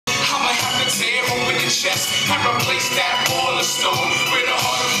tear open the chest and replace that wall of stone with a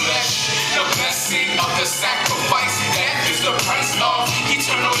heart of flesh. The blessing of the sacrifice, death is the price of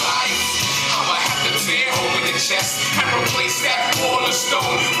eternal life. I'ma have to tear open the chest and replace that wall of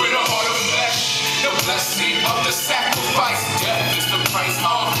stone with a heart of flesh. The blessing of the sacrifice, death is the price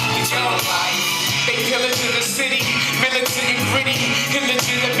of eternal life. They pillage in the city, militant and gritty,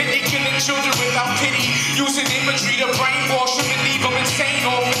 illegitimately killing children without pity, using imagery to brainwash them and leave them insane,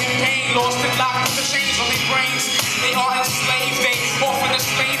 orphan in pain, lost and locked with the chains on their brains. They are enslaved, they often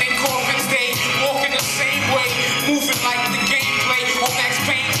slain in coffins, they walk in the same way, moving like the gameplay. On Max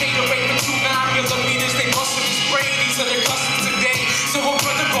Payne, Tater rate for 2 9mm, they bustin' and spray. These are the customs today, so a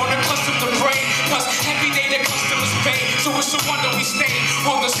brother gonna custom to pray, cause every day the customers pay. So it's a wonder we stay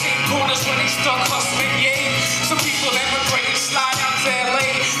on the same corners when they start hustling, yeah. Some people emigrate and slide out to LA,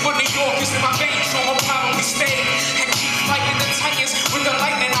 but New York is in my veins, so I'll probably stay and keep fighting the titans with the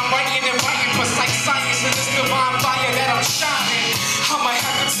lightning. I'm writing and writing precise science in this divine fire that I'm shining. I'ma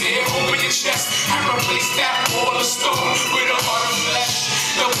have to tear open your chest and replace that wall of stone with a heart of flesh.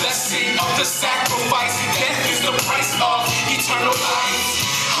 The blessing of the sacrifice, death is the price of eternal life.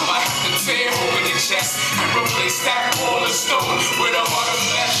 I'ma have to tear open your chest and replace that wall of stone with a heart of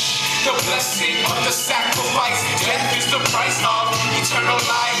flesh. The blessing of the sacrifice, death is the price of eternal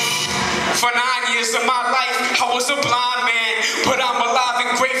life. For 9 years of my life, I was a blind man, but I'm alive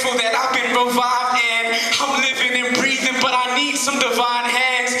and grateful that I've been revived, and I'm living and breathing, but I need some divine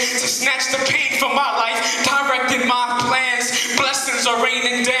hands to snatch the pain from my life, directing my plans. Blessings are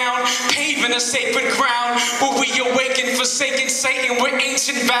raining down, paving a sacred ground, where we awaken, forsaking Satan with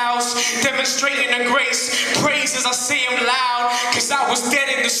ancient vows, demonstrating a grace. Praise as I say them loud, cause I was dead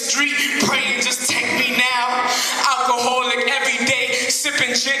in the street, praying just take me now. Alcoholic every day,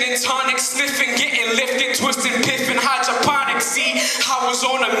 sipping gin and tonic, sniffing, getting lifted, twisting, piffing, hydroponics. See, I was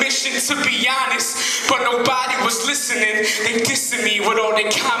on a mission to be honest, but nobody was listening. They dissing me with all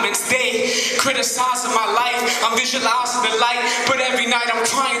their comments, they criticizing my life. I'm visualizing the light, but every night I'm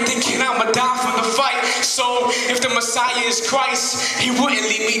crying, thinking I'ma die from the fight. So if the Messiah is Christ, he wouldn't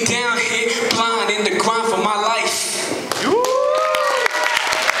leave me down here blind in the grind for my life.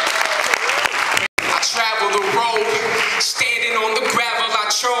 Travel the road, standing on the gravel I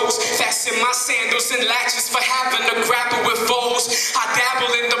chose, fasten my sandals and latches for having to grapple with foes. I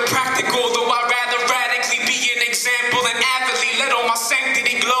dabble in the practical, though I'd rather radically be an example and avidly let all my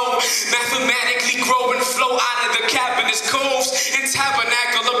sanctity glow. Mathematically grow and flow out of the cavernous coves and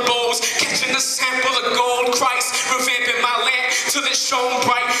tabernacle abodes, catching a sample of gold. Christ revamping my lamp till it shone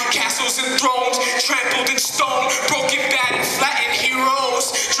bright. Castles and thrones trampled in stone, broken, battered, flattened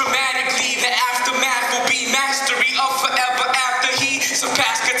heroes. Dramatically the aftermath will be mastery of forever after he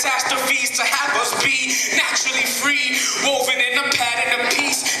surpassed catastrophes to have us be naturally free, woven in a pattern of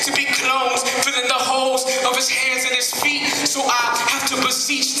peace, to be clones, filling the holes of his hands and his feet. So I have to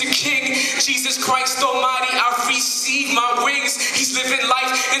beseech the King, Jesus Christ Almighty, I receive my wings. He's living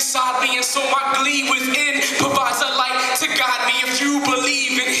life inside me, and so my glee within provides a light to guide me. If you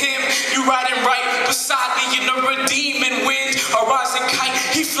believe in him, you riding right beside me in a redeeming wind, a rising kite.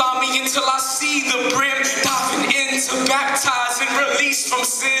 He fly me until I see the brim, diving in to baptize and release from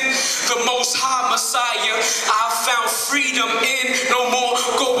sin. The Most High Messiah, I found freedom in. No more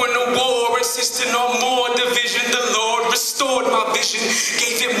going to war, insisting on more division. The Lord restored my vision,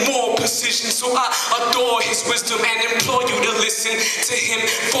 gave it more precision. So I adore his wisdom and implore you to listen to him,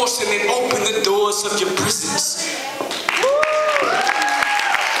 forcing and open the doors of your prisons.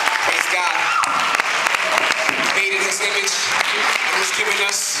 Praise God. Made in his image and was given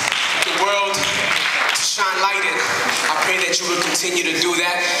us